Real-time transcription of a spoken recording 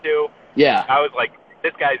Yeah. I was like,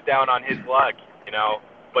 this guy's down on his luck, you know.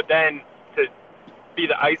 But then to be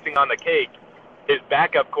the icing on the cake, his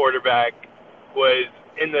backup quarterback was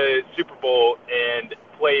in the Super Bowl and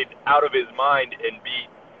played out of his mind and beat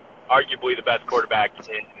arguably the best quarterback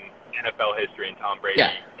in NFL history in Tom Yeah. Brady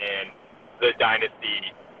and the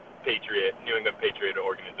dynasty New England Patriot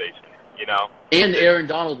organization. You know, And it's Aaron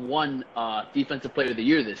Donald won Defensive Player of the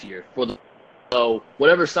Year this year for the. So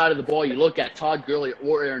whatever side of the ball you look at, Todd Gurley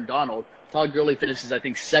or Aaron Donald, Todd Gurley finishes I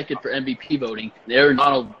think second for MVP voting, and Aaron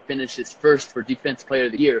Donald finishes first for Defensive Player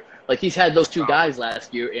of the Year. Like he's had those two guys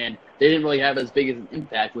last year, and they didn't really have as big as an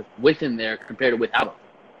impact with him there compared to without him.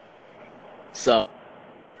 So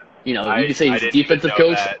you can say I he's a didn't even defensive know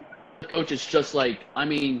coach. that. Coach is just like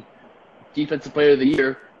Defensive Player of the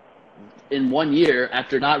Year in 1 year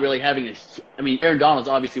after not really having a. I mean, Aaron Donald's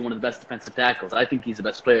obviously one of the best defensive tackles. I think he's the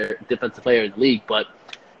best defensive player in the league. But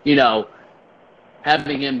you know,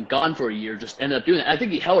 having him gone for a year just ended up doing that. I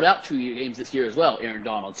think he held out 2 games this year as well, Aaron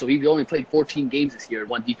Donald. So he only played 14 games this year and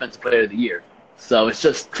won Defensive Player of the Year. So it's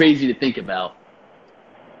just crazy to think about.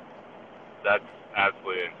 That's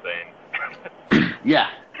absolutely insane.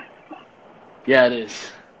 Yeah, yeah, it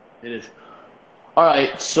is. It is. All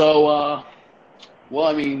right, so well,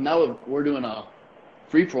 I mean, now we're doing a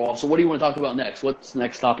free for all. So what do you want to talk about next? What's the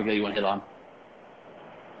next topic that you want to hit on?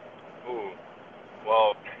 Ooh,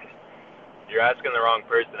 well, you're asking the wrong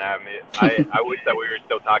person, Adam. I wish that we were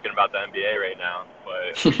still talking about the NBA right now,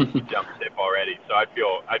 but we jumped ship already. So I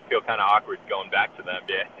feel kind of awkward going back to the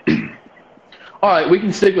NBA. All right, we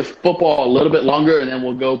can stick with football a little bit longer, and then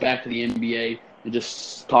we'll go back to the NBA and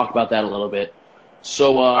just talk about that a little bit.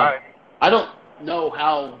 So All right. I don't know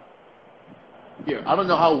how I don't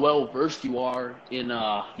know how well versed you are in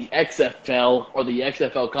the XFL or the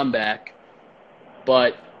XFL comeback,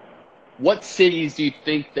 but what cities do you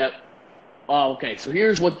think that? Oh, okay. So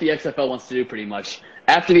here's what the XFL wants to do pretty much.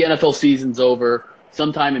 After the NFL season's over,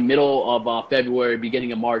 sometime in middle of February,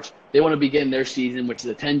 beginning of March, they want to begin their season, which is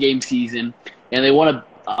a 10-game season, and they want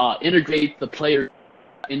to integrate the players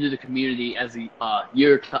into the community as a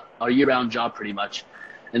year-round job, pretty much.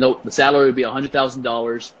 And the salary would be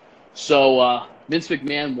 $100,000. So Vince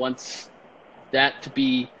McMahon wants that to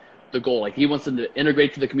be the goal. Like he wants them to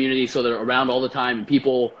integrate to the community so they're around all the time and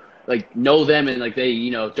people like know them and like they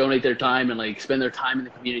donate their time and like spend their time in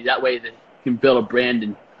the community. That way they can build a brand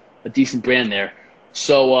and a decent brand there.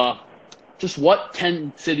 So just what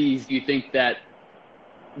 10 cities do you think that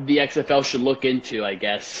the XFL should look into? I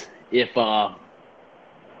guess if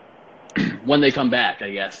when they come back,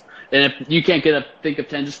 I guess. And if you can't think of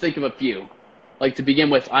 10, just think of a few. Like to begin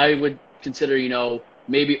with, I would consider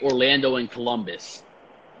maybe Orlando and Columbus.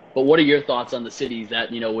 But what are your thoughts on the cities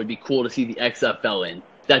that would be cool to see the XFL in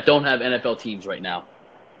that don't have NFL teams right now?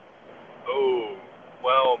 Oh,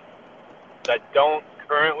 well, that don't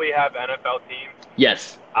currently have NFL teams.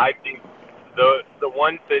 Yes. I think the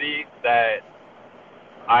one city that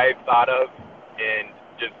I've thought of and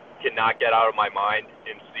just cannot get out of my mind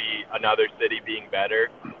and see another city being better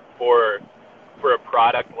for a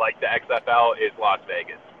product like the XFL is Las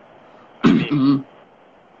Vegas. I mean, Mhm.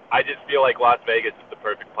 I just feel like Las Vegas is the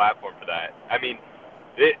perfect platform for that. I mean,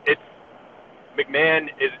 it's McMahon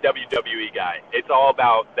is a WWE guy. It's all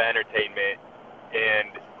about the entertainment, and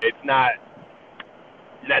it's not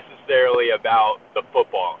necessarily about the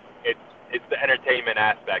football. It's the entertainment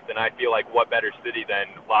aspect, and I feel like what better city than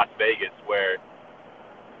Las Vegas, where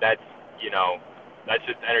that's that's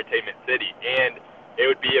just entertainment city, and it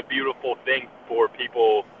would be a beautiful thing for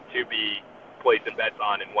people to be placing bets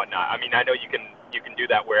on and whatnot. I mean, I know you can do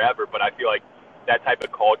that wherever, but I feel like that type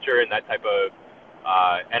of culture and that type of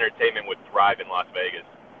entertainment would thrive in Las Vegas.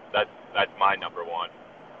 That's my number one.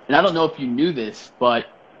 And I don't know if you knew this, but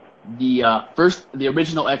the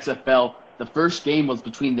original XFL, the first game was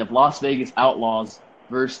between the Las Vegas Outlaws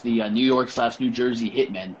versus the New York/New Jersey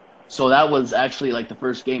Hitmen. So that was actually like the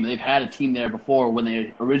first game. They've had a team there before when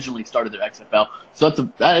they originally started their XFL. So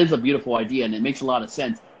that is a beautiful idea, and it makes a lot of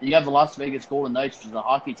sense. And you have the Las Vegas Golden Knights, which is a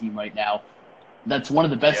hockey team right now. That's one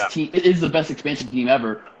of the best Yeah. team. It is the best expansion team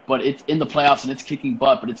ever, but it's in the playoffs and it's kicking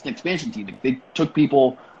butt. But it's an expansion team. They took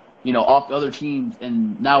people, off the other teams,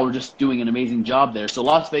 and now we're just doing an amazing job there. So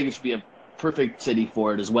Las Vegas would be a perfect city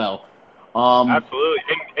for it as well. Um, Absolutely.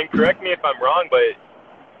 And correct me if I'm wrong, but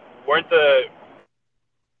weren't the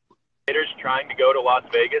Raiders trying to go to Las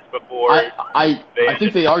Vegas before I I they I think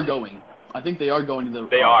ended? they are going. I think they are going to the.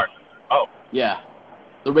 They are. Oh, Yeah,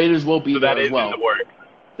 the Raiders will be so there that as is in the well. works.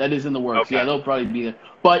 That is in the works. Okay. Yeah, they'll probably be there.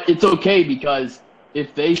 But it's okay because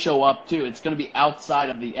if they show up too, it's going to be outside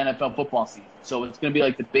of the NFL football season. So it's going to be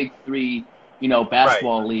like the big three, Right.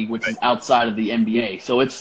 basketball league, which is Right. outside of the NBA. So